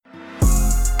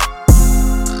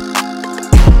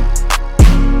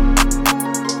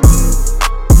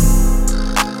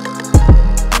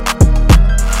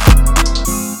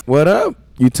What up?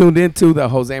 You tuned into the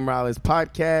Jose Morales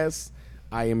podcast.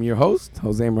 I am your host,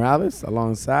 Jose Morales,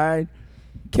 alongside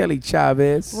Kelly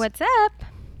Chavez. What's up?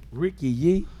 Ricky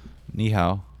Yee. Ni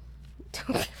hao.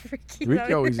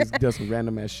 Ricky always just does some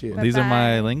random ass shit. Bye-bye. These are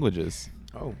my languages.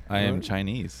 Oh, I am alright.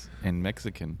 Chinese and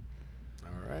Mexican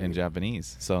All right. and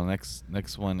Japanese. So next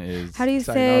one is. How do you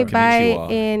say Sayonara. bye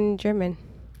Konnichiwa. in German?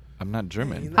 I'm not He's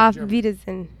German. not Auf German.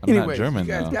 Wiedersehen. I'm not Anyways, German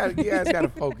you though. guys got to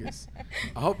focus.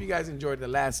 I hope you guys enjoyed the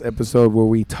last episode where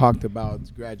we talked about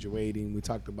graduating. We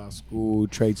talked about school,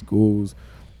 trade schools.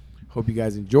 Hope you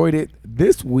guys enjoyed it.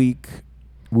 This week,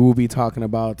 we will be talking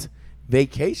about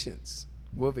vacations.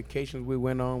 What vacations we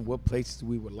went on, what places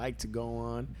we would like to go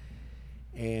on.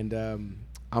 And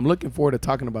I'm looking forward to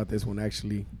talking about this one,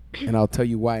 actually. And I'll tell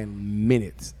you why in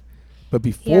minutes. But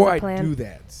before I plan. do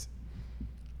that,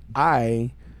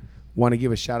 I want to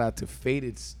give a shout out to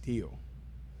Faded Steel.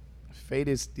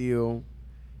 Faded Steel,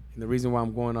 and the reason why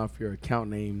I'm going off your account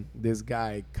name, this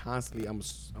guy constantly, I'm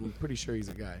pretty sure he's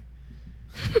a guy,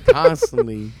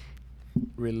 constantly,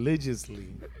 religiously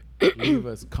leave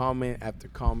us comment after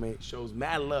comment, shows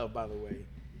mad love, by the way,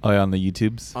 Oh, yeah, on the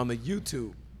YouTubes. on the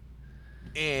YouTube.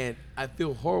 And I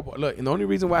feel horrible. Look, and the only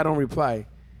reason why I don't reply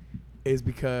is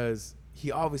because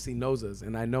he obviously knows us,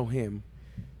 and I know him,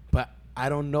 but I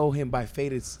don't know him by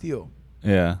Faded Steel.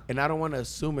 Yeah. And I don't want to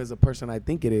assume as a person I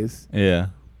think it is. Yeah.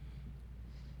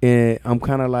 And I'm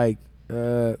kind of like,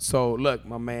 so look,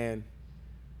 my man,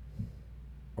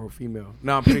 or female.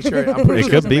 No, I'm pretty sure. I'm pretty It sure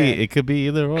could it's a be. man. It could be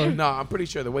either or. No, I'm pretty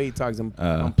sure the way he talks,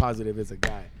 I'm positive it's a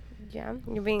guy. Yeah,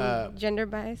 you're being gender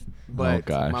biased. But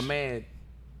gosh. my man,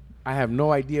 I have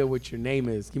no idea what your name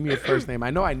is. Give me your first name. I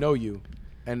know you,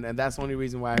 and that's the only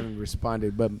reason why I haven't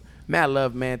responded. But mad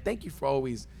love, man. Thank you for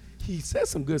always. He says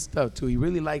some good stuff too. He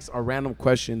really likes our random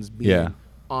questions being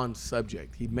on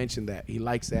subject. He mentioned that he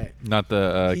likes that. Not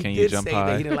the He can did you jump say that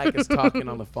high? he didn't like us talking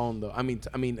on the phone though. I mean,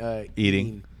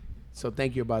 Eating. So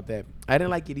thank you about that. I didn't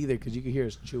like it either because you could hear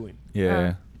us chewing.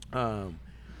 Yeah.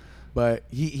 But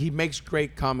he makes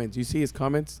great comments. You see his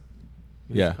comments?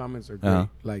 Yeah. His comments are great. Uh-huh.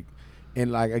 Like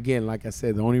I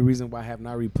said, the only reason why I have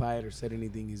not replied or said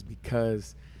anything is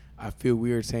because I feel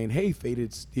weird saying, "Hey,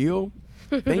 Faded Steel,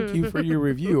 thank you for your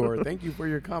review," or "Thank you for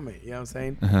your comment." You know what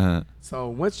I'm saying? So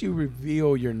once you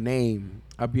reveal your name,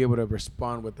 I'll be able to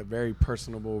respond with a very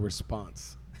personable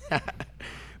response.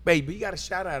 Baby, you got a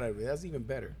shout out of it. That's even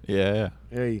better. Yeah.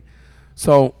 Hey,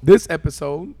 so this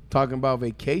episode talking about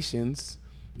vacations.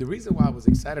 The reason why I was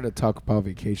excited to talk about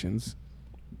vacations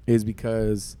is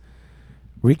because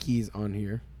Ricky's on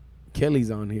here, Kelly's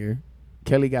on here.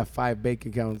 Kelly got 5 bank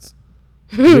accounts.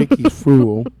 Ricky's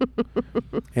frugal,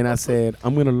 and I said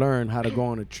I'm gonna learn how to go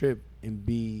on a trip and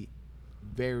be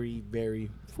very, very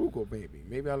frugal.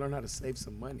 Maybe I'll learn how to save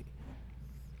some money.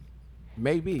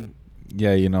 Maybe.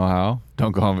 Yeah, you know how?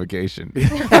 Don't go on vacation. Oh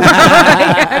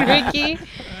my God, Ricky.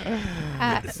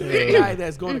 This is the guy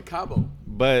that's going to Cabo.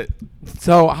 But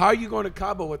So how are you going to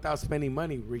Cabo without spending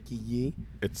money, Ricky Yee?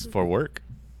 it's for work.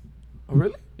 Oh,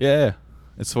 really? Yeah.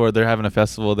 It's for they're having a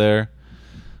festival there.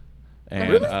 And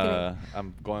Really?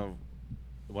 I'm going.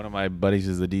 One of my buddies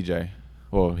is the DJ.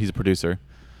 Well, he's a producer.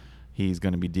 He's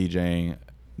going to be DJing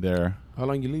there How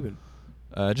long you leaving?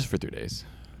 just for 3 days.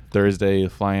 Thursday,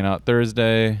 flying out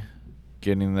Thursday,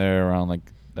 getting there around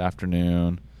like the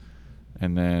afternoon,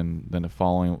 and then the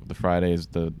Friday is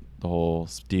the whole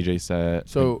DJ set.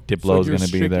 So Diplo's you're going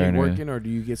to be there. strictly And working, or do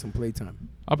you get some playtime?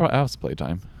 I'll probably have some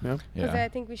playtime. Yeah. Yeah. Jose, I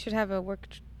think we should have a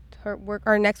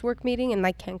our next work meeting in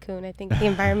like Cancun. I think the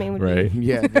environment would Right. be.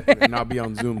 Yeah, and I'll be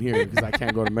on Zoom here because I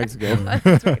can't go to Mexico.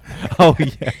 Oh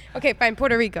yeah. Okay, fine.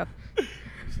 Puerto Rico.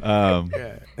 Yeah.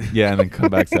 Yeah, and then come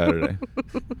back Saturday.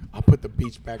 I'll put the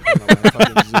beach back on my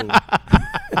fucking Zoom.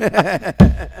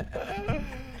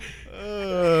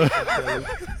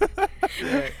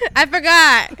 I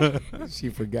forgot. She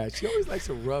forgot. She always likes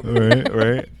to rub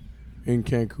right. in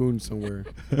Cancun somewhere.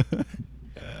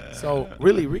 So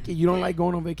really, Ricky, you don't like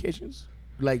going on vacations?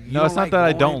 Like you No, don't it's not like that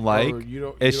I going, don't or like. you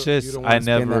don't- It's you don't- you just don't I wanna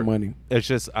spend never. that money. It's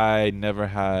just I never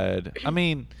had. I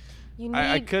mean, You need.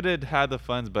 I could have had the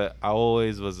funds, but I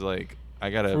always was like, I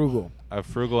gotta Frugal. I'm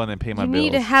frugal and then pay my you bills.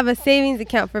 need to have a savings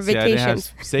account for See, I didn't have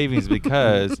vacations. savings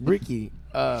because Ricky,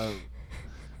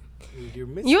 you're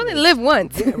missing You only it. live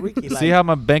once. Yeah, Ricky, like, see how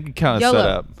my bank account is set YOLO.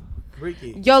 up.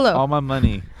 Ricky. YOLO. All my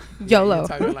money. YOLO. You're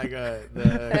talking like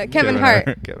the Kevin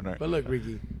Hart. Kevin Hart. But look,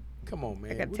 Ricky, come on,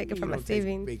 man. I gotta What take do it you from mean my you don't take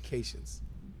savings. Vacations.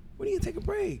 When do you take a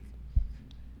break?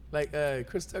 Like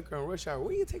Chris Tucker on Rush Hour.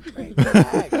 When do you take a break?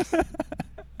 Relax.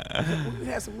 When you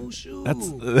have some moose shoes.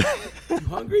 You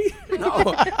hungry? No. You know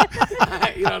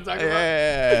what I'm talking about?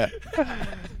 Yeah.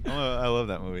 I love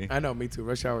that movie. I know, me too.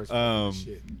 Rush Hour is Um,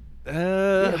 shit.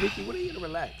 Yeah, Ricky, what are you gonna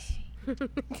relax?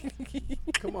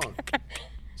 Come on.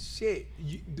 Shit.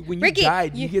 When you Ricky,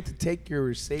 died, you you- get to take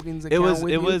your savings It account was.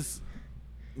 with It you? was.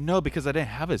 No, because I didn't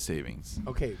have a savings.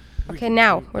 Okay. Okay,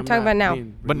 now. We're talking about now.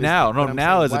 But now, no,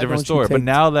 now is a different story. But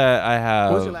now that I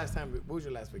have. What was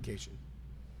your last vacation?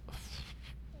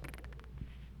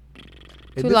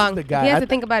 Too long. He has to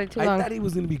think about it too I long. thought he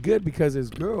was gonna be good because his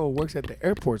girl works at the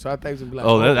airport, so I thought he was gonna be like,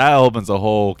 Oh, that opens a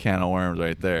whole can of worms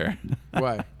right there.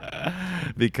 Why?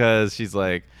 Because she's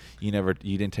like, you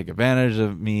didn't take advantage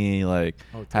of me, like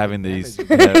Oh, take having these,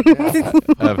 advantage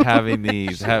of having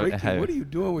these. Shit, Ricky, what are you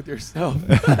doing with yourself?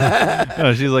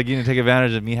 No, she's like, you didn't take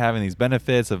advantage of me having these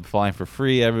benefits of flying for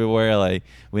free everywhere. Like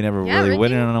we never Yeah, really Ricky.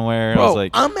 went anywhere. Bro, I was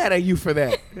like, I'm mad at you for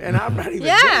that, and I'm not even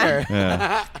Yeah. there.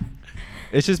 Yeah.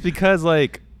 It's just because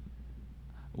like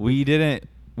we didn't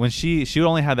when she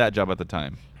only had that job at the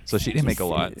time, so she didn't make a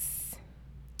lot. Jesus.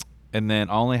 And then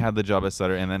I only had the job at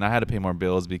Sutter, and then I had to pay more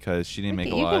bills because she didn't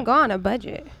Ricky, make a you lot. can go on a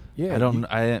budget. Yeah, I don't.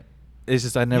 It's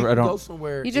just I never. I Go don't.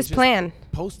 somewhere. You and just plan.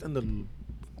 Post in the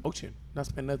ocean, not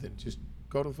spend nothing. Just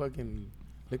go to fucking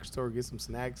liquor store, get some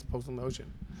snacks, post on the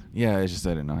ocean. Yeah, it's just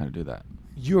I didn't know how to do that.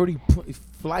 You already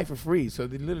fly for free, so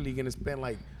they're literally gonna spend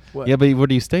like what? Yeah, but where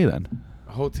do you stay then?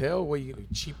 A hotel where you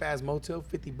cheap ass motel,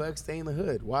 $50, stay in the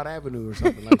hood, Watt Avenue or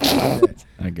something like that.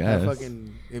 I guess.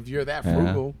 Fucking, if you're that Yeah.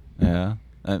 frugal, Yeah.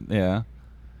 Yeah.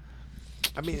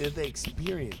 I mean, it's the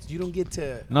experience. You don't get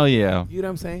to. No, yeah. You know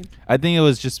what I'm saying? I think it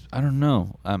was just I don't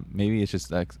know. Maybe it's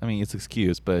just I mean it's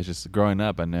excuse, but it's just growing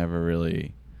up I never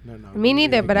really. No. Me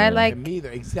neither, but I Yeah. like. Me either.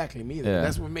 Exactly, me either. Yeah.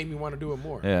 That's what made me want to do it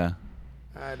more. Yeah.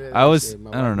 did I that was shit.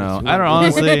 My I don't wife know. makes me I don't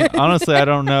wanna do it. honestly I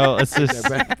don't know. It's Take just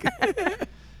that back.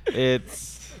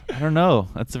 it's I don't know.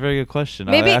 That's a very good question.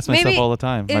 Maybe- I ask myself maybe- all the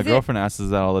time. My is it- girlfriend asks us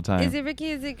that all the time. Is it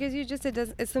Ricky? Is it because you just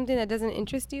it's something that doesn't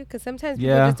interest you? Because sometimes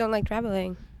people Yeah. just don't like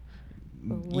traveling.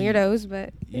 Weirdos,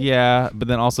 but Yeah, but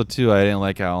then also too, I didn't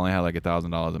like how I only had like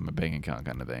 $1,000 in my bank account,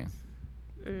 kind of thing.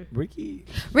 Ricky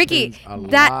Ricky, spends a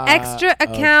that lot extra of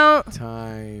account.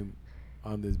 time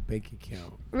on this bank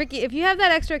account. Ricky, if you have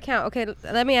that extra account, okay,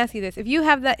 let me ask you this: if you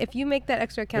have that, if you make that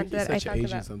extra account Ricky's that I such an talked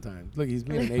Asian about, sometimes. Look, he's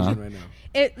being an Huh? Asian right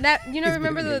now. He's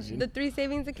remember being Asian. the 3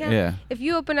 savings account? Yeah. If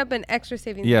you open up an extra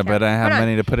savings Yeah, account, but I have hold on.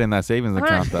 money to put in that savings Hold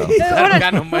on. account though. He's Hold not on.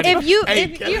 got no money. If you- Hey,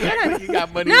 if Kelly, you- hold I know on. you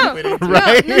got money No, to put in.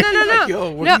 Right? no. Like,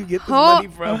 yo, where do you get this money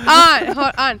from?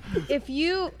 Hold on. If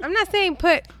you, I'm not saying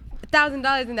put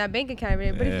 $1,000 in that bank account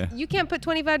every day, but Yeah. if you can't put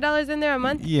 $25 in there a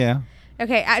month. Yeah.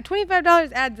 Okay,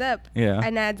 $25 adds up. Yeah.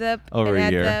 And adds up. Over and a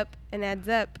adds year. up. And adds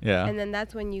up. Yeah. And then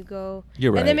that's when you go.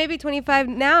 You're And then right. maybe 25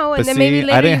 now, and But then see, maybe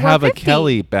later I didn't you have want a 50.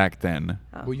 Kelly back then.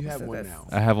 Oh, Well, you have so one that's-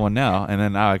 now. I have one now, and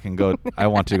then now I can go. I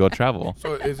want to go travel.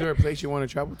 So, is there a place you want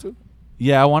to travel to?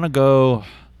 Yeah, I want to go.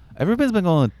 Everybody's been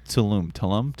going to Tulum.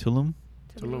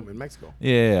 Tulum in Mexico.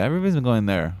 Yeah, everybody's been going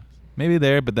there. Maybe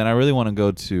there, but then I really want to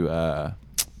go to.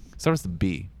 Starts with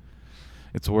B.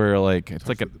 It's where like it's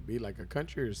like a. Be like a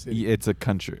country or city. It's a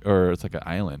country or it's like an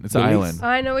island. It's an Belize? island. Oh,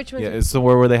 I know which one. Yeah, it's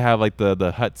somewhere where they have like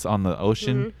the huts on the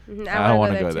ocean. Mhm, mhm. I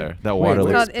want to go too. there. That Wait, water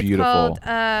wait. looks It's beautiful. called,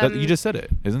 That- you just said it,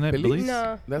 isn't it? Belize? Belize?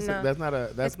 No, That's no. that's not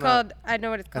a that's It's not called. I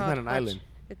know what it's that's called. not an Watch. island.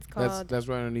 It's called. that's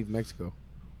right underneath Mexico.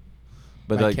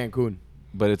 But like like, Cancun.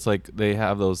 but it's like they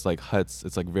have those like huts.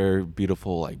 It's like very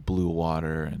beautiful, like blue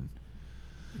water, and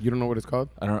You don't know what it's called?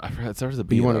 I don't. I forgot. It starts with a But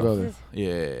B. you want to though. go there?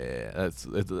 Yeah,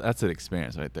 that's an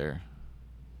experience right there.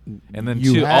 And then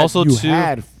you two, had, also you two.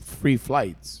 had free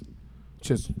flights.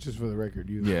 Just for the record,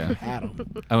 you Yeah. had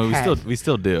them. I mean, we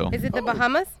still do. Is it the Oh.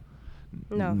 Bahamas?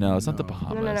 No. No, it's not the No.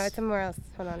 Bahamas. No, it's somewhere else.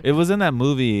 Hold on. It was in that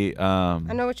movie. I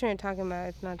know which one you're talking about.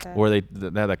 It's not that. Where they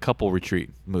had that couple retreat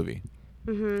movie.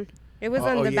 Mhm. It was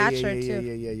on The Bachelor yeah, too.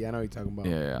 Yeah, I know what you're talking about.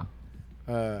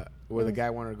 Yeah. Where the guy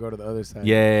wanted to go to the other side.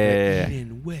 Yeah. Like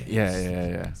Eden West.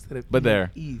 Yeah. Instead of But Eden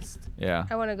there. East. Yeah.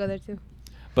 I want to go there too.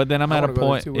 But then I'm I at a wanna go there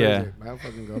point. too. Where is Yeah. it? I'll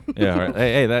fucking go. Yeah. Right.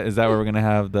 Hey, is that where we're gonna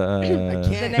have the? I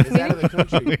can't. next It's out of the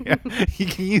country. Yeah, you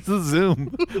can use the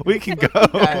Zoom. We can go.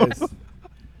 Guys,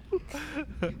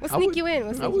 We'll I sneak would- you in. We'll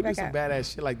I sneak you would do back some out.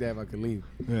 badass shit like that if I could leave.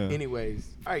 Yeah. Anyways,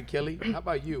 all right, Kelly. How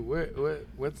about you?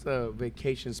 What's a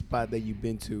vacation spot that you've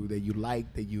been to that you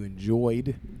liked, that you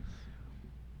enjoyed?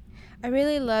 I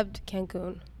really loved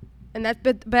Cancun. And that's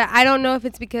but I don't know if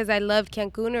it's because I loved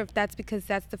Cancun or if that's because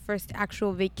that's the first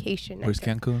actual vacation. I Where's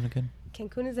took. Cancun again?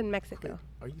 Cancun is in Mexico.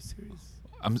 Are you serious?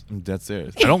 I'm dead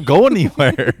serious. I don't go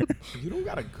anywhere. You don't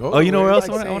gotta go. Oh, you know where It's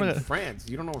else like I wanna saying go? France.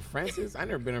 You don't know where France is? I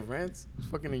never been in France. It's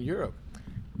fucking in Europe.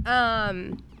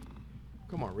 Um,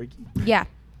 Come on, Ricky. yeah.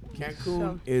 Cancun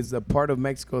So- is a part of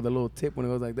Mexico. The little tip when it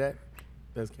goes like that.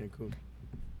 That's Cancun.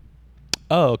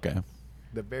 Oh, okay.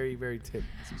 The very, very tip.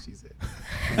 That's what she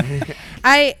said.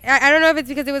 I don't know if it's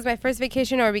because it was my first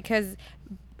vacation or because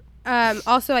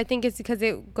also I think it's because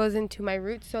it goes into my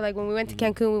roots. So like when we went to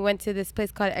Cancun, we went to this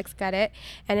place called Xcaret,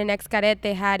 and in Xcaret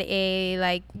they had a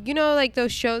like like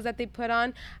those shows that they put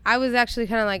on. I was actually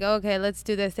kind of like, okay, let's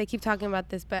do this. They keep talking about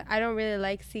this, but I don't really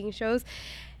like seeing shows.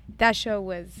 That show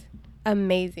was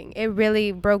amazing. It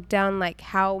really broke down like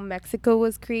how Mexico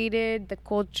was created, the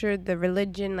culture, the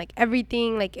religion, like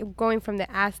everything, like going from the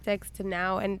Aztecs to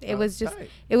now, and it was just tight.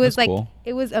 it was That's like cool.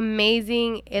 it was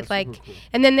amazing. It That's like super cool.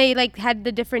 and then they like had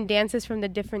the different dances from the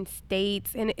different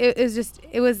states, and it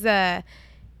was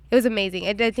amazing.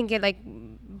 I think it like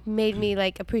made me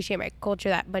like appreciate my culture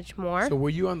that much more. So were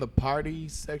you on the party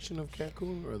section of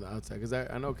Cancun or the outside? Because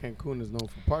I know Cancun is known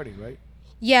for party, right?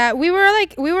 Yeah, we were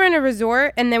in a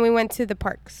resort, and then we went to the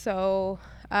park. So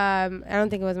I don't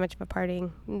think it was much of a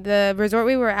partying. The resort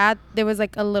we were at, there was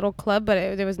like a little club,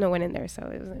 but there was no one in there, so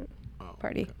it wasn't Oh,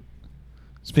 party. okay.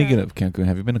 Speaking Yeah. of Cancun,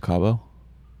 have you been to Cabo?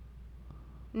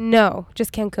 No,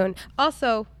 just Cancun.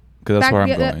 Also, Because that's back where I'm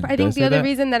the- going. I Did think say the other that?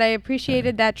 reason that I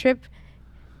appreciated that trip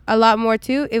a lot more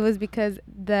too, it was because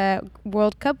the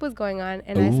World Cup was going on,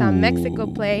 and I saw Mexico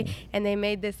play, Ooh. and they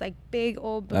made this like big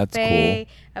old That's buffet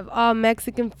of all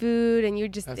Mexican food, and you're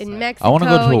just That's in tight. Mexico, I wanna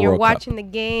go to a and you're World Cup. watching the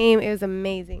game. It was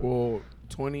amazing. Well,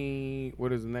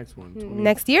 what is the next one?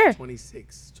 Next year.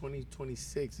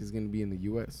 2026 is going to be in the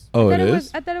U.S. Oh, I it thought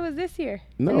is? I thought it was this year.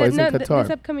 No, And it's in th- Qatar.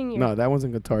 This upcoming year. No, that one's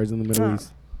in Qatar. It's in the Middle Oh.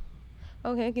 East.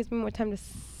 Okay, it gives me more time to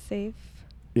save.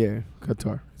 Yeah,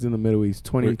 Qatar. It's in the Middle East.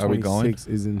 Are we going? 2026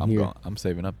 is in here. I'm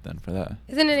saving up then for that.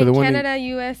 Isn't it For the in one in Canada,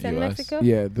 U.S., and US. Mexico?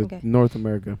 Yeah, the Okay. North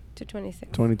America, To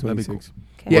 26. 2026.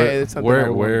 Okay. Yeah, Where- it's something I where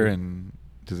wanna where do. in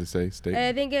does it say state?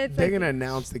 I think it's They're like gonna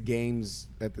announce the games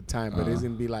at the time, but it's Uh.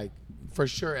 gonna be like for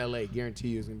sure L.A. Guarantee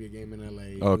you, it's gonna be a game in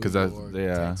L.A. Oh, New 'cause that's- York,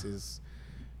 yeah. Texas,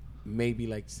 maybe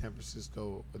like San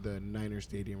Francisco, the Niner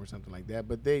Stadium or something like that.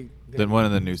 But they're Then one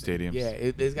of the new stadiums. Yeah,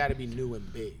 it's got to be new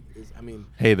and big. I mean,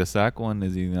 Hey, the SAC one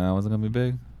wasn't gonna be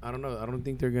big. I don't know. I don't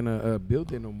think they're gonna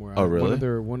build it no more. Oh, really?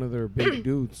 One of their big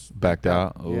dudes Backed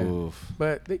out. Yeah. Oof.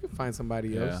 But they can find somebody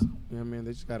Yeah. else. You know what I mean?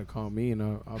 They just gotta call me and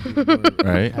I'll be more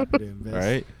Right. happy to invest.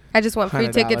 Right. I just want free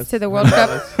 $100, tickets to the World Cup.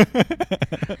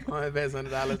 I'll invest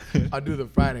 $100. I'll do the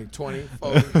Friday 20,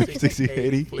 40, 60,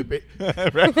 80. Flip it.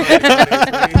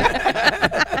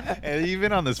 And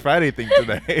even on this Friday thing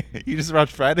today, you just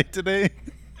watched Friday today.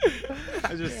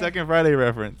 That's your second Friday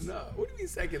reference. No, what do you mean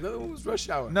second? The other one was Rush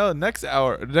Hour. No, next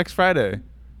Friday.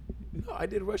 No, I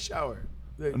did Rush Hour.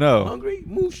 No. Hungry?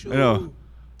 Mushu. No.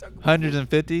 Talk about- Hundreds and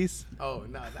fifties. Oh,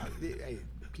 no. Hey,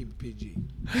 keep it PG.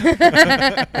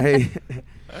 Hey.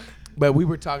 But we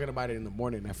were talking about it in the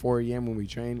morning at 4 a.m. when we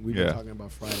trained. We were Yeah. talking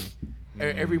about Friday.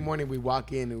 Every morning we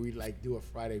walk in and we like do a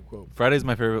Friday quote. Friday's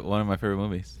one of my favorite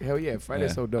movies. Hell yeah,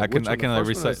 Friday's Yeah. so dope. I can Which one, the like first one or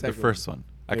recite the second first one.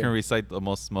 I can Yeah. recite the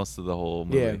most of the whole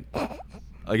movie. Yeah.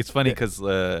 Like it's funny Yeah. because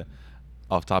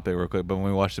off topic real quick, but when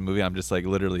we watch the movie, I'm just like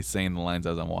literally saying the lines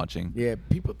as I'm watching. Yeah,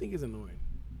 people think it's annoying.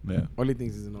 Yeah. Only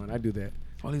thinks it's annoying. I do that.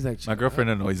 Ollie's like, My "Shut girlfriend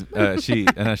up." annoys. She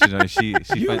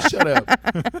You finds- shut up.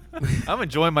 I'm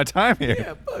enjoying my time here.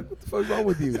 Yeah, fuck. What the fuck's wrong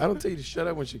with you? I don't tell you to shut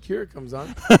up when Shakira comes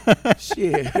on.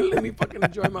 Shit, let me fucking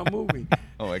enjoy my movie.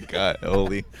 Oh my God,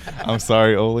 Oli. I'm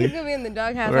sorry, He's Oli. gonna be in the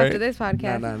doghouse Right. after this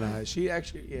podcast. Nah. She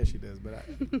actually, yeah, she does. But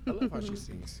I love how she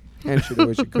sings and the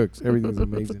way she cooks. Everything's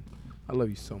amazing. I love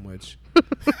you so much.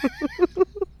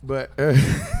 But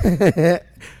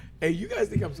hey, you guys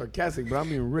think I'm sarcastic, but I'm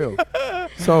being real.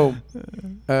 So,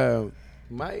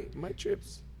 my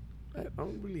trips, I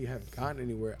don't really have gone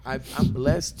anywhere. I'm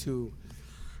blessed to,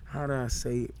 how do I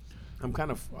say it? I'm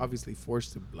kind of obviously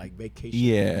forced to like vacation in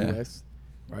Yeah. the US,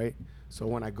 right? So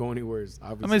when I go anywhere, it's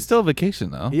obviously. I mean, it's still a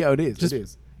vacation though. Yeah, it is. Just- it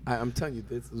is. I'm telling you,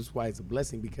 this is why it's a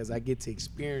blessing because I get to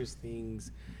experience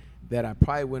things that I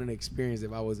probably wouldn't experience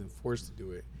if I wasn't forced to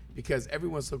do it. Because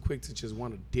everyone's so quick to just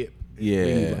want to dip. and Yeah.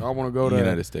 leave. Like, I want to go to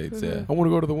United States. Yeah. I want to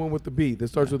go to the one with the B that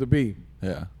starts with a B.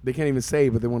 Yeah. They can't even say,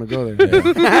 but they want to go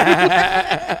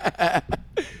there.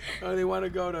 Or they want to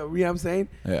go to, you know what I'm saying?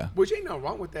 Yeah. Which ain't nothing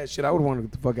wrong with that shit. I would want to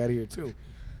get the fuck out of here too.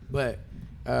 But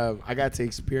I got to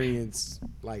experience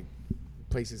like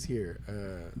places here.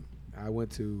 I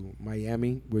went to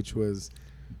Miami, I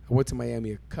went to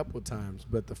Miami a couple times,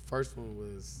 but the first one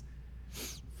was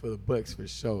for the books for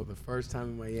sure. The first time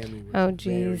in Miami was Oh, very,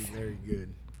 jeez. very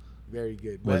good. Very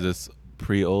good. Was But this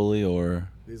pre-Oli or?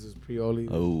 this is pre-Oli,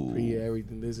 Oh.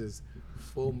 pre-everything. This is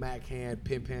full Mac hand,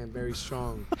 pimp hand, very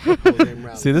strong. Jose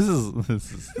Morales. See, this is.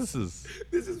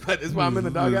 This is why I'm in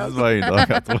the doghouse. This is why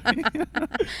you're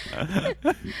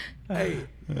doghouse. Hey,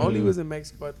 Oli was in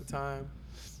Mexico at the time.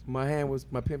 My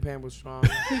pimp hand was strong.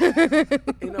 Ain't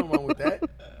nothing wrong with that.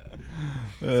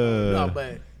 No,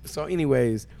 but So,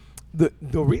 anyways, the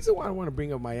reason why I want to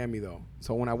bring up Miami though.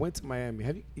 So when I went to Miami,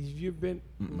 have you been?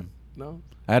 Mm-mm. No,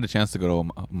 I had a chance to go to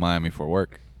Miami for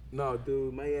work. no,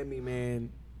 dude, Miami,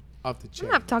 man, off the I'm chain.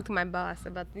 gonna have to talk to my boss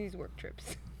about these work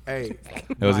trips. Hey,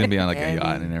 It was gonna be on like a yacht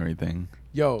Miami- and everything.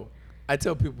 Yo, I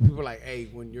tell people like, hey,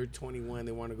 when you're 21,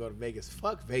 they want to go to Vegas.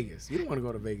 Fuck Vegas. You don't want to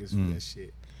go to Vegas for that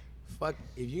shit. Fuck,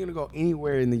 if you're gonna go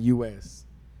anywhere in the U.S.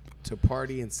 to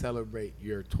party and celebrate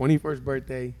your 21st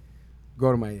birthday, go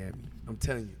to Miami. I'm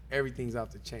telling you, everything's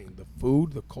off the chain. The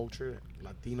food, the culture,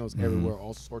 Latinos everywhere,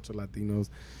 all sorts of Latinos.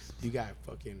 You got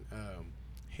fucking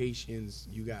Haitians.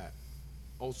 You got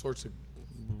all sorts of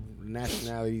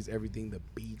nationalities. Everything. The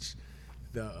beach,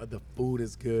 the food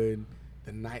is good.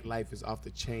 The nightlife is off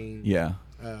the chain. Yeah.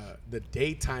 The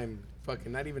daytime,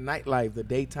 fucking not even nightlife. The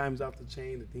daytime's off the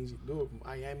chain. The things you do,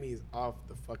 Miami is off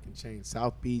the fucking chain.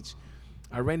 South Beach.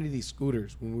 I rented these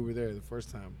scooters when we were there the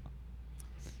first time.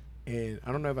 And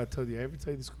I don't know if I told you. I ever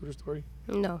tell you the scooter story?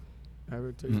 No. I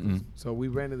ever tell you this? So we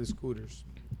rented the scooters.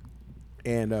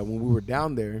 And when we were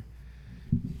down there,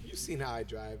 you seen how I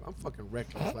drive. I'm fucking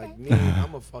reckless. Like me,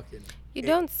 I'm a fucking... You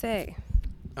don't say.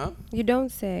 Huh? You don't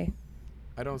say.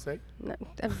 I don't say? No,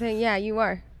 I'm saying, yeah, you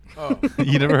are. Oh.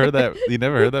 You never heard that? You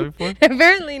never heard that before?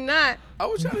 Apparently not. I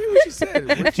was trying to hear what you said.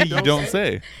 What You don't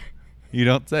say. You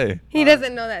don't say. He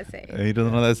doesn't know that saying. He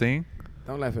doesn't know that saying?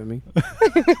 Don't laugh at me.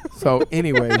 So,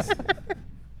 anyways,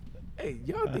 hey,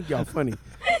 y'all think y'all funny.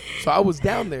 So I was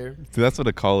down there, See, that's what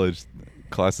a college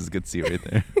classes gets you right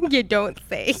there. You don't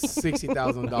say.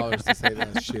 $60,000 to say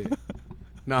that shit.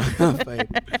 No, I'm playing.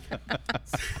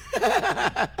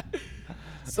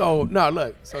 So no,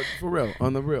 look. So for real,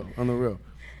 on the real,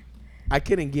 I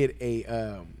couldn't get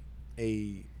a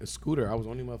scooter. I was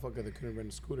the only motherfucker that couldn't rent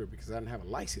a scooter because I didn't have a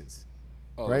license.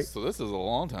 Oh, Right? So this is a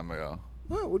long time ago.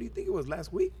 What do you think it was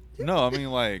last week? No, I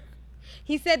mean like,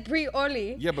 He said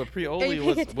pre-Oli. yeah, but Are pre-Oli you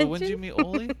was. paying But when did you attention? meet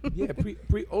Oli? Yeah,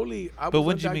 pre-Oli. I But was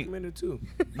when did you meet- undocumented too.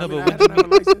 No, I mean, but I didn't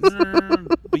have a license.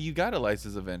 No. But you got a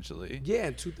license eventually. Yeah,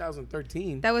 in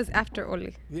 2013. That was after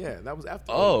Oli. Yeah, that was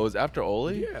after. Oh, it was after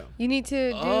Oli? Yeah. You need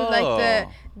to do Oh. like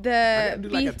the gotta do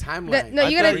like a B- timeline. no, I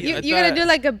you gotta thought- you, I you gotta thought- do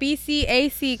like a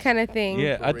BCAC kind of thing.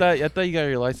 Yeah, I thought you got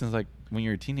your license like when you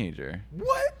were a teenager.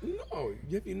 What? No.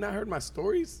 Have you not heard my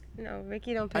stories? No,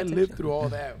 Ricky don't pay I attention. lived through all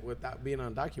that without being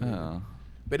undocumented. Oh.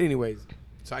 But anyways,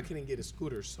 so I couldn't get a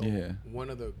scooter. So Yeah.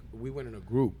 we went in a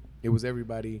group. It was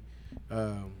everybody.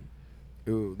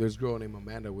 There's a girl named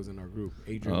Amanda was in our group.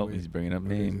 Adrian. Oh, went. he's bringing up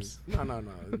names. No.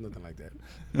 There's nothing like that.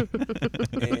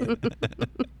 And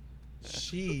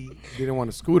she didn't want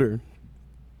a scooter.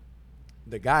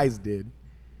 The guys did.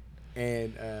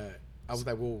 And I was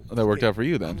like, well. That worked out for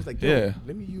you I then. was like, yo, Yeah.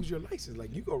 let me use your license.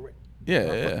 Like, you go rent. Yeah,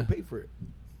 I'll yeah. fucking pay for it.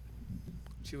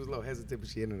 She was a little hesitant, but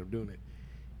she ended up doing it.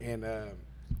 And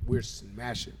we're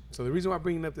smashing. So the reason why I'm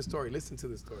bringing up this story, listen to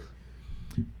this story.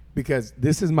 Because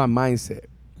this is my mindset.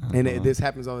 And this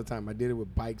happens all the time. I did it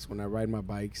with bikes when I ride my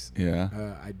bikes.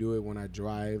 Yeah. I do it when I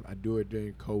drive. I do it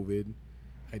during COVID.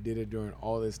 I did it during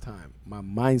all this time. My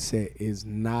mindset is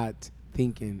not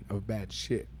thinking of bad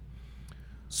shit.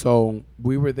 So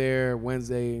we were there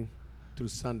Wednesday through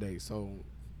Sunday. So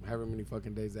however many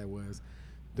fucking days that was.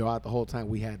 Throughout the whole time,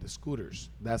 we had the scooters.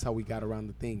 That's how we got around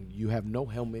the thing. You have no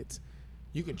helmets.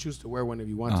 You can choose to wear one if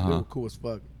you want to. They were cool as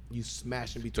fuck. You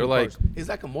smash in between They're like- cars. It's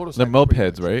like a They're motorcycle. pretty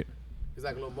mopeds, much. right? It's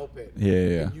like a little moped.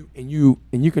 Yeah. And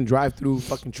you can drive through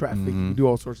fucking traffic. You Mhm. can do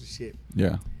all sorts of shit.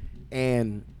 Yeah.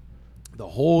 And the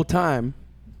whole time,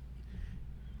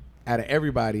 out of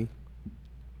everybody,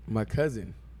 my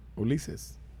cousin,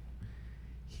 Ulises,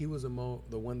 he was the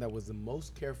one that was the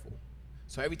most careful.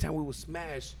 So every time we would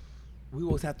smash, we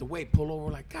always have to wait, pull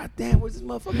over, like, God damn, where's this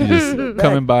motherfucker? Just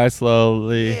coming by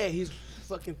slowly. Yeah, he's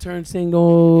fucking turn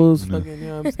signals, fucking, you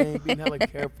know what I'm saying, being hella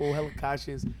careful, hella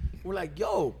cautious. We're like,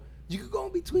 yo, you could go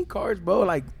in between cars, bro.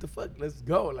 Like, the fuck, let's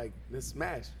go. Like, let's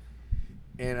smash.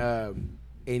 And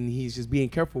he's just being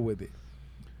careful with it.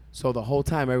 So the whole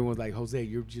time, everyone's like, Jose,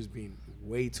 you're just being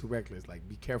way too reckless. Like,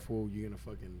 be careful. You're going to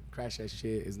fucking crash that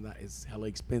shit. It's hella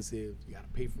expensive. You got to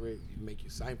pay for it. You make you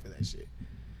sign for that shit.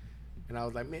 And I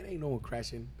was like, man, ain't no one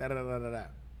crashing. Da-da-da-da-da.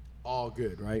 All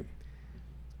good, right?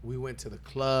 We went to the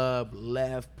club,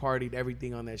 left, partied,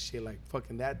 everything on that shit. Like,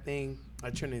 fucking that thing, I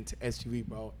turned it into SUV,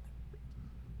 bro.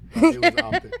 It was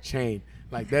off the chain.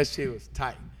 Like, that shit was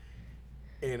tight.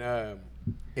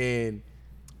 And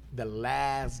the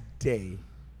last day,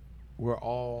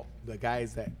 all the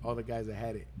guys that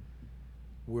had it,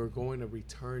 we're going to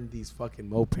return these fucking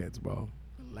mopeds, bro.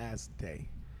 The last day.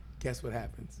 Guess what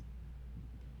happens?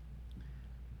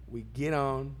 We get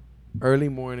on early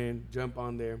morning, jump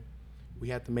on there. We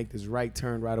have to make this right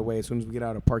turn right away as soon as we get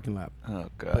out of the parking lot. Oh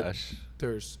But gosh.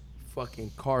 there's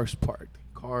fucking cars parked.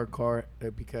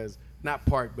 Because not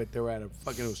parked, but they were at a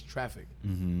fucking, it was traffic.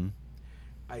 Mm-hmm.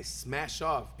 I smash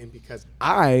off, and because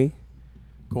I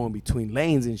go in between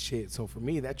lanes and shit, so for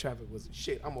me that traffic wasn't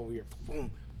shit. I'm over here,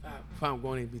 boom, I'm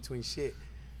going in between shit.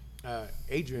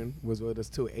 Adrian was with us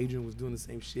too. Adrian was doing the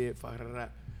same shit.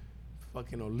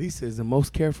 Fucking Olisa is the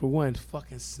most careful one.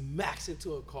 Fucking smacks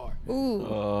into a car. Ooh.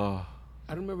 Oh.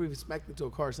 I don't remember if he smacked into a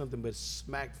car or something, but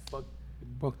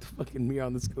broke the fucking mirror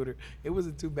on the scooter. It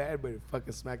wasn't too bad, but it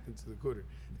fucking smacked into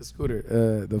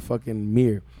the fucking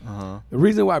mirror. Uh-huh. The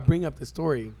reason why I bring up the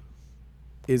story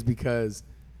is because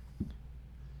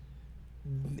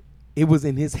it was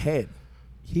in his head.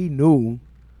 He knew.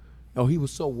 No, he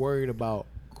was so worried about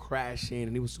crashing,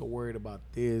 and he was so worried about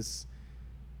this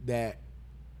that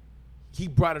he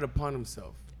brought it upon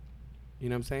himself. You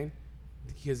know what I'm saying?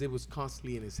 Because it was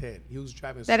constantly in his head. He was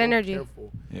driving That so energy.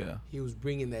 careful. Yeah. He was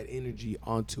bringing that energy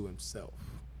onto himself.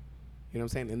 You know what I'm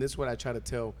saying? And this is what I try to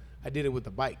tell. I did it with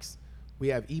the bikes. We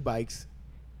have e-bikes,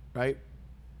 right?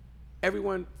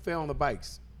 Everyone fell on the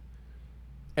bikes.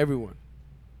 Everyone.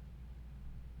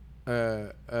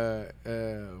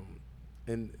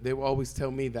 And they will always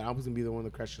tell me that I was gonna be the one to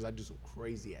crash because I do some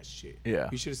crazy ass shit. Yeah.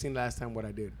 You should have seen last time what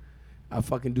I did. I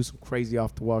fucking do some crazy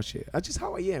off the wall shit. That's just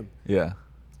how I am. Yeah.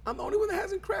 I'm the only one that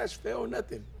hasn't crashed, fell,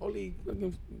 nothing. Only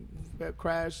fucking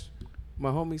crash. My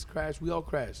homies crashed. We all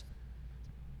crashed.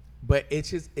 But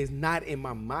it's not in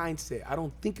my mindset. I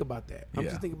don't think about that. I'm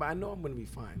just thinking about, I know I'm going to be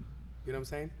fine. You know what I'm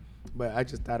saying? But I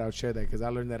just thought I'd share that because I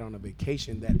learned that on a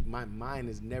vacation, that my mind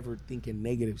is never thinking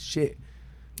negative shit.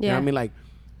 You know what I mean? Like,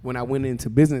 when I went into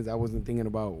business, I wasn't thinking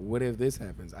about what if this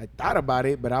happens. I thought about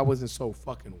it, but I wasn't so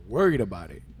fucking worried about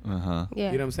it. Uh-huh.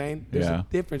 Yeah. You know what I'm saying? There's Yeah. a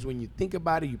difference when you think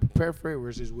about it, you prepare for it,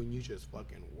 versus when you just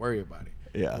fucking worry about it.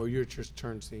 Yeah. Or you're just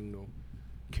turn signal,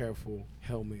 careful,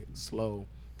 helmet, slow,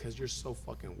 because you're so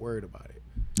fucking worried about it.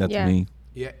 That's Yeah. me.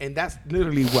 Yeah, and that's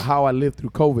literally how I lived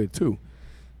through COVID too.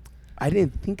 I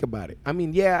didn't think about it. I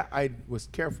mean, yeah, I was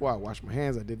careful. I washed my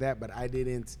hands. I did that, but I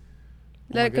didn't.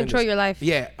 Let it control your life.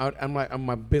 Yeah, I'm like,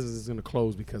 my business is gonna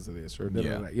close because of this, or Yeah. you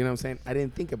know what I'm saying? I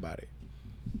didn't think about it.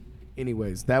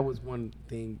 Anyways, that was one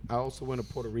thing. I also went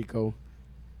to Puerto Rico.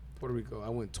 I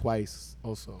went twice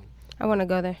also. I want to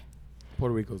go there.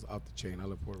 Puerto Rico's off the chain. I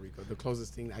love Puerto Rico. The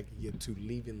closest thing I could get to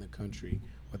leaving the country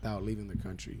without leaving the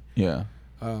country. Yeah.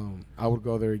 I would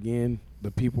go there again.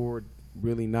 The people were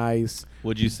really nice.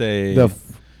 Would you say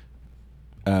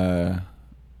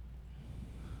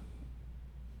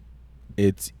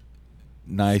it's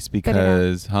nice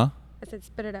because, huh? I said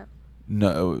spit it out.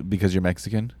 No, because you're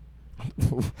Mexican.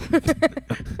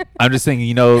 I'm just saying,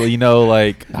 you know,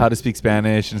 like how to speak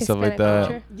Spanish and stuff like Hispanic that.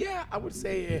 culture. Yeah, I would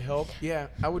say it helped. Yeah,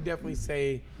 I would definitely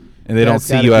say. And they don't that's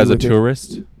see gotta you do as a with it.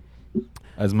 tourist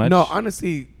as much. No,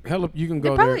 honestly, hell, you can They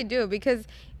go probably there. do because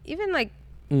even like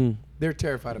They're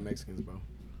terrified of Mexicans, bro.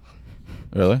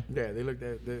 Really? Yeah, they looked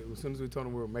at as soon as we told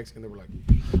them we were Mexican, they were like,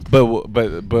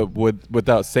 But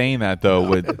without saying that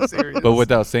though, serious. but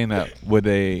without saying that, would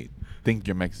they think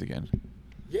you're Mexican?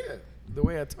 yeah, the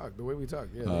way I talk, the way we talk.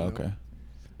 Yeah. Oh, you know? okay.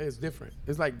 It's different.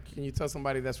 It's like, can you tell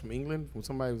somebody that's from England from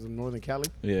somebody who's in Northern Cali?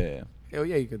 Yeah. Hell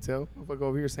yeah, you can tell. If I go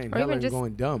over here saying Or hella even and just-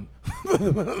 going dumb.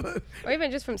 or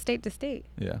even just from state to state.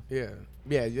 Yeah.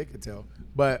 Yeah, you can tell.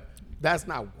 But that's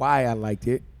not why I liked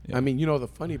it. Yeah. I mean, you know the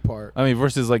funny part. I mean,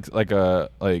 versus like an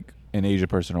Asian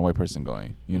person or a white person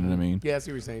going. You know what I mean? Yeah, I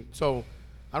see what you're saying. So,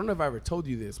 I don't know if I ever told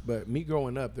you this, but me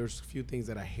growing up, there's a few things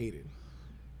that I hated.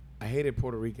 I hated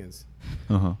Puerto Ricans.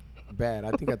 Uh huh. Bad.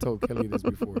 I think I told Kelly this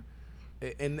before.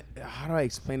 And how do I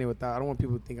explain it without? I don't want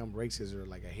people to think I'm racist or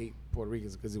like I hate Puerto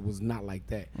Ricans, because it was not like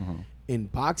that. Uh-huh. In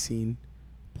boxing,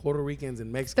 Puerto Ricans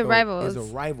and Mexico rivals. is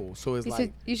a rival. So it's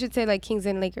You should say like Kings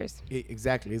and Lakers.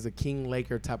 Exactly. It's a King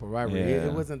Laker type of rivalry. It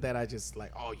Yeah. wasn't that I just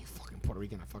like, oh, you fucking Puerto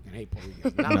Rican, I fucking hate Puerto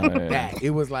Ricans. Not No, like yeah. that. It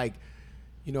was like,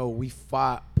 you know, we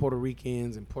fought Puerto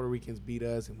Ricans and Puerto Ricans beat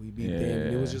us and we beat them.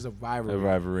 And it was Yeah. just a rivalry. A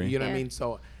rivalry. You know what I Yeah. mean?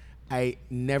 So I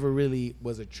never really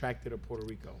was attracted to Puerto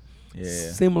Rico. Yeah.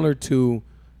 Similar to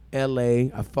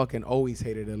LA. I fucking always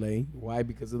hated LA. Why?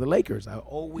 Because of the Lakers. I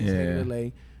always hated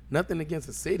LA. Nothing against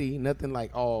the city. Nothing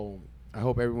like, oh, I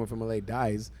hope everyone from LA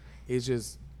dies. It's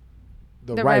just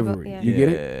the rivalry. yeah. You get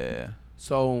it? Yeah.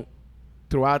 So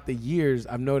throughout the years,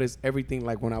 I've noticed everything.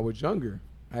 Like when I was younger,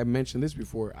 I mentioned this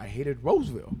before, I hated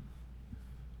Roseville.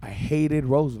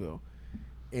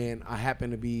 And I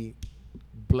happened to be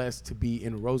blessed to be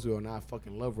in Roseville, and I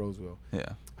fucking love Roseville. Yeah.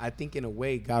 I think in a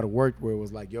way God worked where it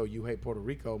was like, yo, you hate Puerto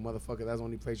Rico, motherfucker, that's the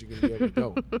only place you're going to be able to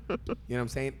go. You know what I'm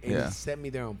saying? And Yeah. he set me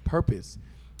there on purpose.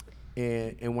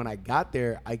 And when I got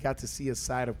there, I got to see a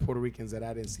side of Puerto Ricans that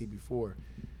I didn't see before.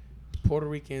 Puerto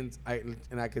Ricans,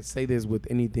 and I could say this with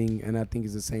anything, and I think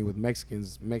it's the same with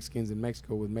Mexicans. Mexicans in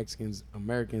Mexico with Mexicans,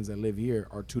 Americans that live here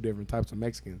are two different types of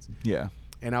Mexicans. Yeah.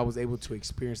 And I was able to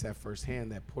experience that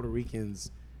firsthand, that Puerto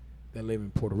Ricans that live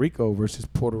in Puerto Rico versus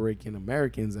Puerto Rican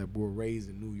Americans that were raised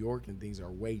in New York and things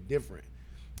are way different.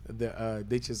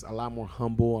 They just a lot more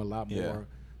humble, a lot more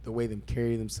the way them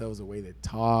carry themselves, the way they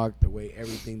talk, the way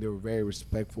everything. They were very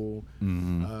respectful.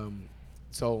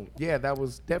 So yeah, that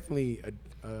was definitely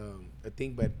a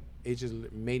thing, but it just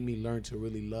made me learn to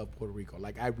really love Puerto Rico.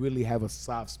 Like I really have a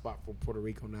soft spot for Puerto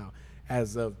Rico now.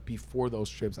 As of before those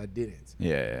trips, I didn't.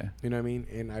 Yeah. You know what I mean?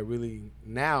 And I really,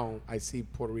 now I see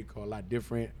Puerto Rico a lot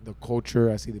different. The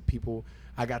culture, I see the people.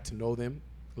 I got to know them.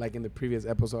 Like in the previous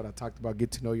episode, I talked about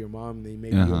get to know your mom. They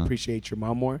made you appreciate your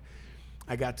mom more.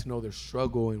 I got to know their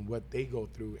struggle and what they go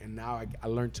through. And now I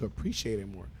learned to appreciate it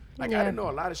more. Like I didn't know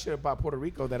a lot of shit about Puerto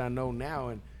Rico that I know now.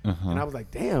 And I was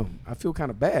like, damn, I feel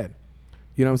kind of bad.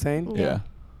 You know what I'm saying? Yeah.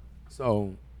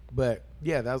 So, but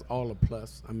yeah, that's all a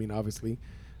plus. I mean, obviously.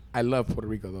 I love Puerto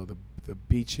Rico though. The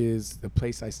beaches, the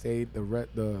place I stayed,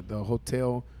 the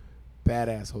hotel,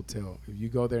 badass hotel. If you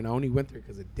go there, and I only went there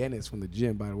because of Dennis from the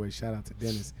gym. By the way, shout out to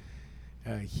Dennis.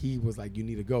 He was like, "You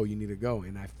need to go, you need to go,"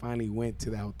 and I finally went to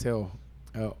that hotel,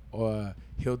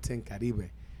 Hilton Caribe.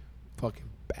 Fucking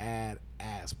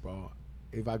badass, bro.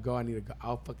 If I go, I need to go.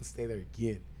 I'll fucking stay there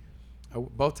again.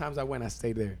 Both times I went, I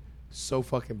stayed there. So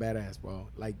fucking badass, bro.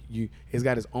 Like it's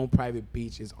got its own private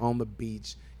beach. It's on the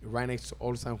beach, right next to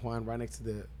Old San Juan, right next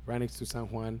to San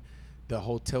Juan. The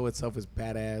hotel itself is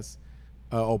badass.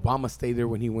 Obama stayed there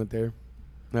when he went there.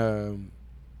 The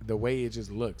way it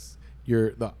just looks,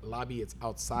 the lobby, it's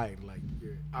outside. Like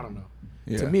I don't know.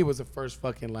 Yeah. To me, it was the first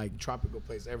fucking like tropical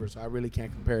place ever. So I really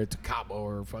can't compare it to Cabo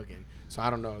or fucking. So I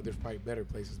don't know. There's probably better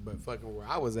places, but fucking where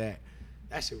I was at,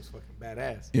 that shit was fucking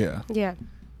badass. Yeah. Yeah.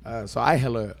 So I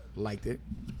hella liked it.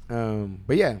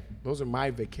 But yeah, those are my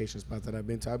vacation spots that I've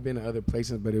been to. I've been to other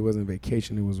places, but it wasn't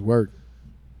vacation, it was work.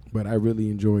 But I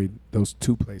really enjoyed those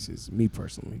two places, me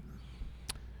personally.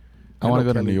 I want to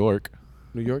go to New York.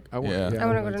 New York? I want to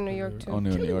go to New York too. I want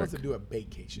to go to New York. Wants to do a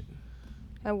vacation.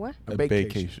 A what? A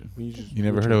vacation. You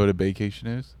never which heard of what a vacation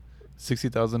is?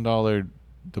 $60,000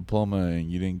 diploma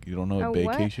and you don't know what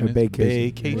vacation is?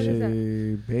 Vacation. What is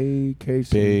that?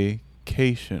 Vacation.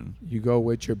 Vacation. You go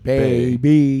with your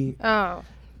baby. Oh.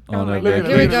 On my a God.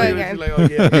 Here we go again. Like, oh,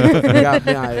 yeah. Got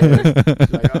me out here.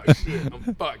 Like, oh, shit,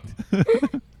 I'm fucked.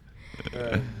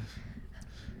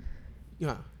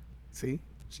 Yeah. See?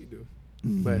 She do.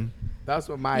 But that's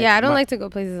what my... Yeah, I don't like to go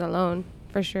places alone,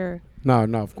 for sure. No,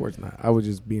 of course not. I was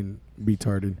just being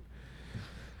retarded.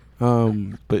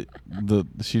 But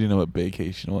she didn't know what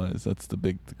vacation was. That's the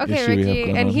big Okay, issue we have Ricky,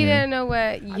 going and on he here. didn't know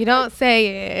what you don't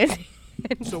say it.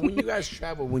 So when you guys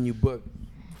travel, when you book...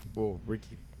 Well,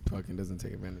 Ricky fucking doesn't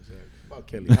take advantage of it. Fuck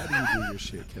Kelly. How do you do your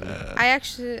shit, Kelly? I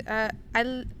actually,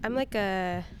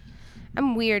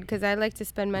 I'm weird because I like to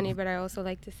spend money, but I also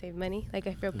like to save money. Like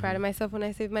I feel proud of myself when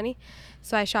I save money.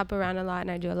 So I shop around a lot and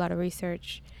I do a lot of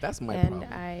research. That's my and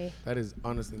problem. That is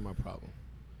honestly my problem.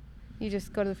 You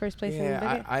just go to the first place and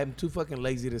book it? I'm too fucking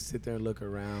lazy to sit there and look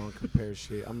around, compare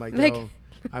shit. I'm like, Like- yo,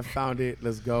 I found it.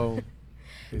 Let's go.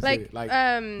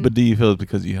 But do you feel it's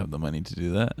because you have the money to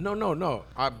do that? No.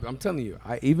 I'm telling you.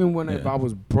 Even when if I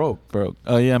was broke.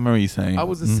 Oh yeah, I remember you saying. I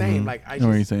was the same. Like I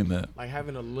remember you saying that. Like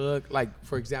having a look. Like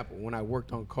for example, when I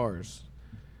worked on cars,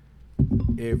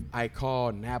 if I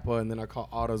call Napa and then I call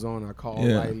AutoZone, I call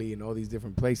O'Reilly and all these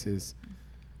different places,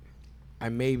 I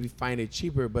maybe find it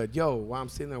cheaper. But yo, while I'm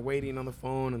sitting there waiting on the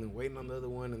phone and then waiting on the other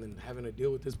one and then having to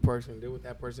deal with this person, deal with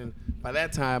that person, by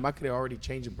that time I could have already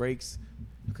changed the brakes.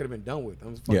 I could have been done with.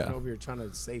 I'm fucking over here trying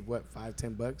to save what, $5,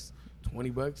 $10,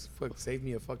 $20. Fuck, save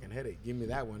me a fucking headache. Give me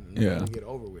that one and get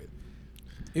over with.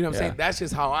 You know what I'm saying? That's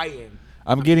just how I am.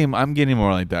 I'm getting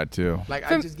more like that too. Like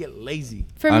I just get lazy.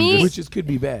 For me, which could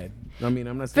be bad. I mean,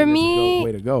 I'm not saying this is the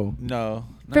way to go. No.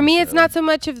 For me, it's not so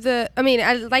much of the. I mean,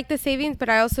 I like the savings, but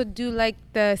I also do like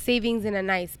the savings in a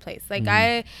nice place. Like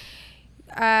I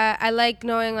like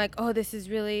knowing like, oh, this is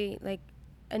really like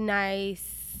a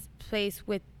nice place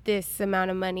with this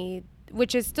amount of money,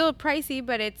 which is still pricey,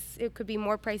 but it could be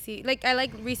more pricey. Like I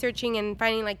like researching and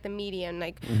finding like the median,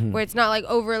 like where it's not like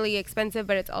overly expensive,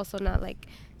 but it's also not like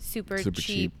super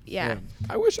cheap. Yeah.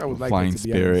 I wish I was like Flying that, to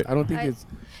be Spirit. honest. I don't think it's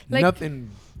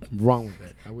nothing wrong with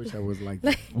that. I wish I was like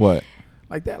that. What?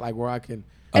 Like that, like where I can.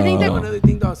 I think that another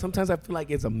thing though, sometimes I feel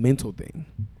like it's a mental thing.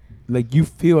 Like you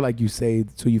feel like you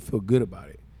saved, so you feel good about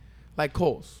it. Like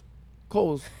Kohl's.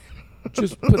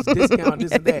 just puts discount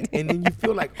this and that, and then you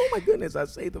feel like, oh my goodness, I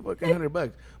saved the fucking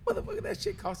 $100. Motherfucker, that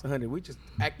shit costs $100. We just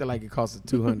acted like it costs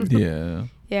 $200. Yeah.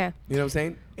 Yeah. You know what I'm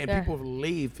saying? And Yeah. people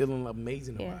leave feeling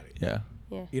amazing Yeah. about it. Yeah.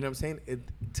 Yeah. You know what I'm saying?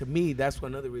 To me, that's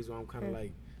another reason why I'm kind of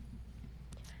like,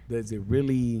 does it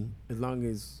really, as long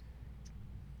as,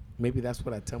 maybe that's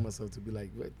what I tell myself to be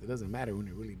like, it doesn't matter when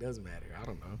it really does matter. I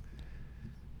don't know.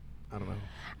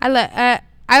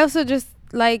 I also just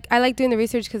like doing the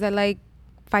research because I like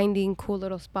finding cool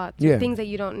little spots, Yeah. things that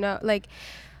you don't know. Like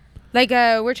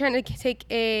we're trying to take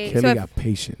a. Kelly got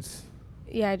patience.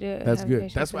 Yeah, I do. That's have good.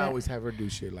 patience That's for why I that. always have her do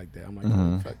shit like that. I'm like,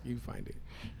 Mhm. oh, fuck, you find it.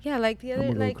 Yeah, like the I'm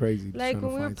other gonna go crazy like trying to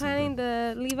when we were find planning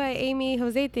the Levi, Amy,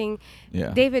 Jose thing.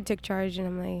 Yeah. David took charge, and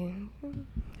I'm like,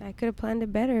 I could have planned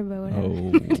it better, but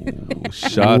whatever. Oh,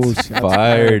 shots Ooh,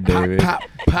 fired, Pop, David. Pop,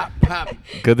 pop, pop.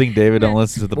 Good thing David don't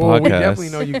listen to the Well, podcast. we definitely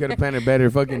know you could have planned it better.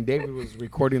 Fucking David was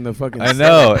recording the fucking. I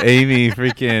know, Amy,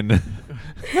 freaking.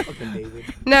 Fucking David.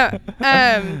 No,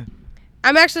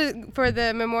 I'm actually for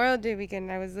the Memorial Day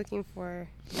weekend. I was looking for,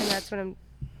 and that's when I'm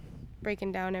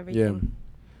breaking down Yeah. everything.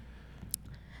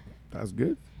 That's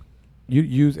good. You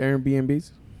use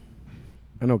Airbnbs?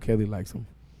 I know Kelly likes them.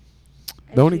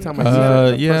 The only time I used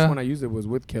it, the yeah. first one I used it was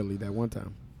with Kelly that one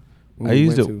time. when I we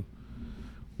used went it to.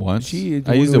 once. She is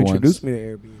the I one used who it once. introduced me to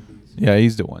Airbnbs. Yeah, I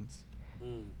used it once.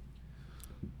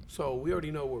 So we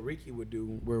already know what Ricky would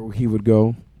do, where he would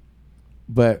go.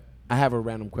 But I have a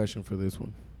random question for this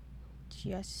one.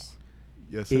 Yes.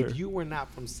 Yes, If you were not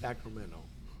from Sacramento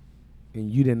and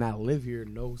you did not live here,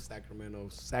 no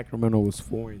Sacramento was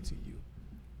foreign to you.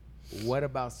 What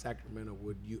about Sacramento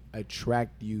would you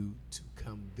attract you to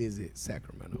come visit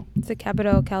Sacramento? It's the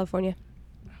capital of California.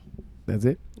 That's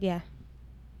it? Yeah.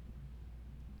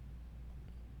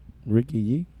 Ricky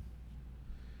Yee?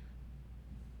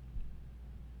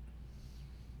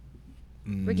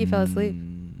 Ricky fell asleep.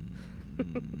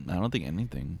 I don't think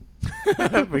anything.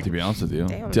 To be honest with you,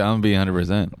 Damn. I'm gonna be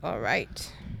 100%. All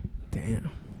right. Damn.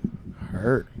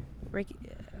 Hurt. Ricky,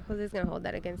 Jose's gonna hold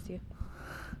that against you.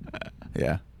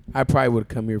 Yeah. I probably would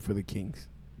come here for the Kings.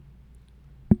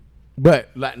 But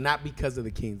like not because of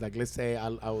the Kings. Like let's say I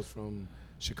was from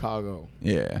Chicago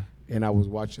Yeah. and I was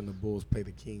watching the Bulls play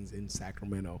the Kings in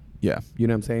Sacramento. Yeah. You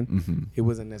know what I'm saying? Mm-hmm. It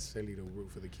wasn't necessarily to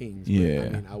root for the Kings. But Yeah. I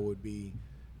mean, I would be.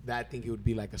 I think it would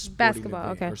be like a sporting Basketball,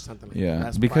 event okay. or something like Yeah, that.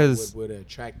 That's because- probably what would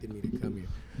attracted me to come here.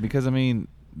 Because I mean,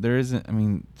 there isn't. I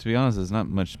mean, to be honest, there's not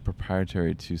much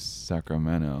proprietary to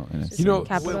Sacramento. And Just it's You know,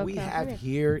 capital what of we have California.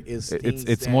 here is things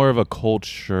it's that- more of a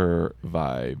culture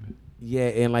vibe. Yeah,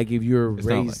 and like if you're It's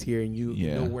not raised like- here and you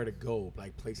yeah. know where to go,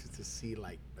 like places to see,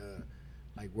 like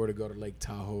where to go to Lake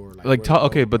Tahoe or Like where to Tahoe, go,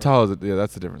 okay, but or- Tahoe, yeah,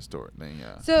 that's a different story. Thing,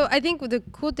 yeah. So I think the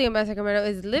cool thing about Sacramento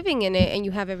is living in it, and you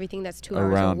have everything that's 2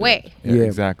 hours Around away. it. Yeah, Yeah.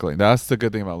 exactly. That's the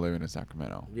good thing about living in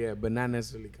Sacramento. Yeah, but not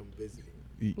necessarily come visiting.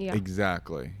 Yeah.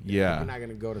 Exactly. You're Yeah. not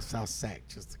gonna go to South Sac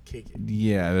just to kick it.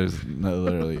 Yeah. There's no,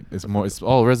 literally. It's more. It's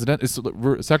all resident.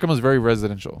 Sacramento's very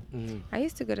residential. I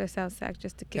used to go to South Sac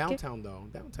just to kick it. Downtown though,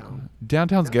 downtown.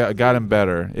 Downtown's Downtown's gotten really-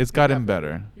 better. It's gotten got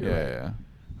better. You're Yeah. right. Yeah.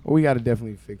 Well, we got to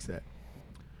definitely fix that.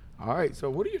 All right. So,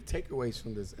 what are your takeaways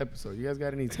from this episode? You guys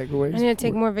got any takeaways? I need to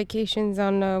take more vacations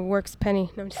on Works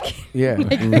Penny. No, I'm just kidding. Yeah.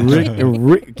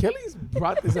 Kelly's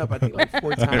brought this up, I think, like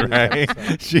 4 times. This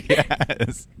episode. She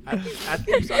has. I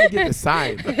think I'm starting to get the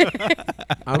sign.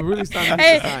 I'm really starting to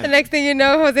Hey, get the sign. the next thing you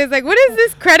know, Jose's like, "What is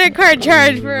this credit card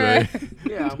charge for Right.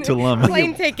 Yeah, I'm, Tulum.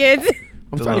 plane tickets?"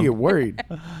 I'm starting to get worried.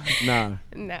 Nah.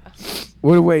 No,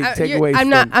 Wait, you're- takeaways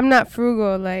I'm from... not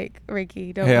frugal like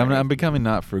Ricky. Don't Hey, worry. I'm becoming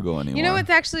not frugal anymore. You know what's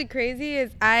actually crazy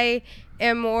is I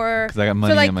am more. Because I got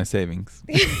money like, in my savings.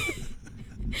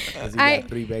 'cause he I- got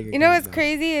 3 bank You know accounts what's now.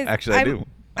 crazy is Actually, I do.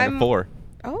 I I'm- got 4.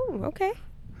 Oh, okay.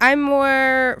 I'm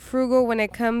more frugal when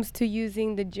it comes to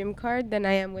using the gym card than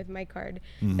I am with my card.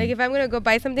 Mhm. Like if I'm gonna go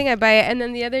buy something, I buy it. And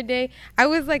then the other day, I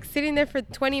was like sitting there for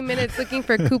 20 minutes looking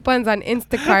for coupons on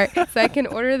Instacart so I can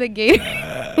order the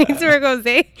Gatorade for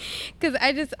Jose. Because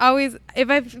I just always, if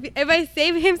I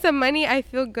save him some money, I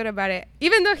feel good about it,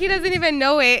 even though he doesn't even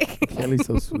know it. Kelly's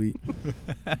so sweet.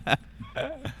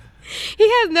 He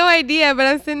has no idea, but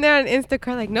I'm sitting there on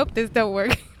Instacart like, nope, this don't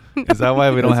work. Is that why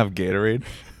we don't have Gatorade?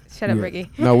 Shut up, Yeah. Ricky.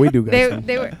 No, we do, guys.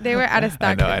 They were out of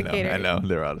stock I for the Gatorade. know.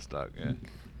 They're out of stock. Yeah.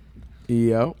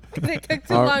 Yo. They took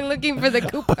too All- long looking for the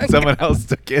coupon. Someone else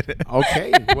took it.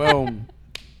 Okay, well,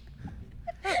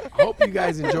 I hope you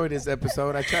guys enjoyed this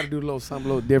episode. I try to do something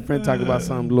a little different, talk about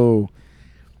something a little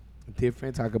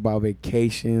different, talk about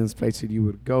vacations, places you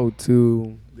would go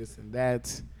to, this and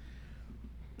that.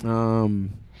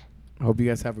 I hope you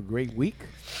guys have a great week.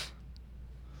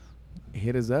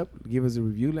 Hit us up, give us a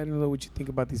review, let us know what you think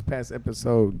about these past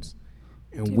episodes.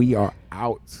 And we are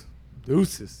out.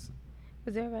 Deuces.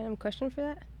 Was there a random question for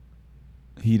that?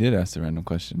 He did ask a random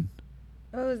question.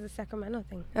 Oh, it was the Sacramento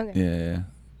thing. Okay. Yeah.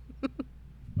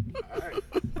 All right.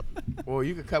 Well,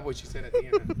 you could cut what you said at the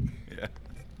end.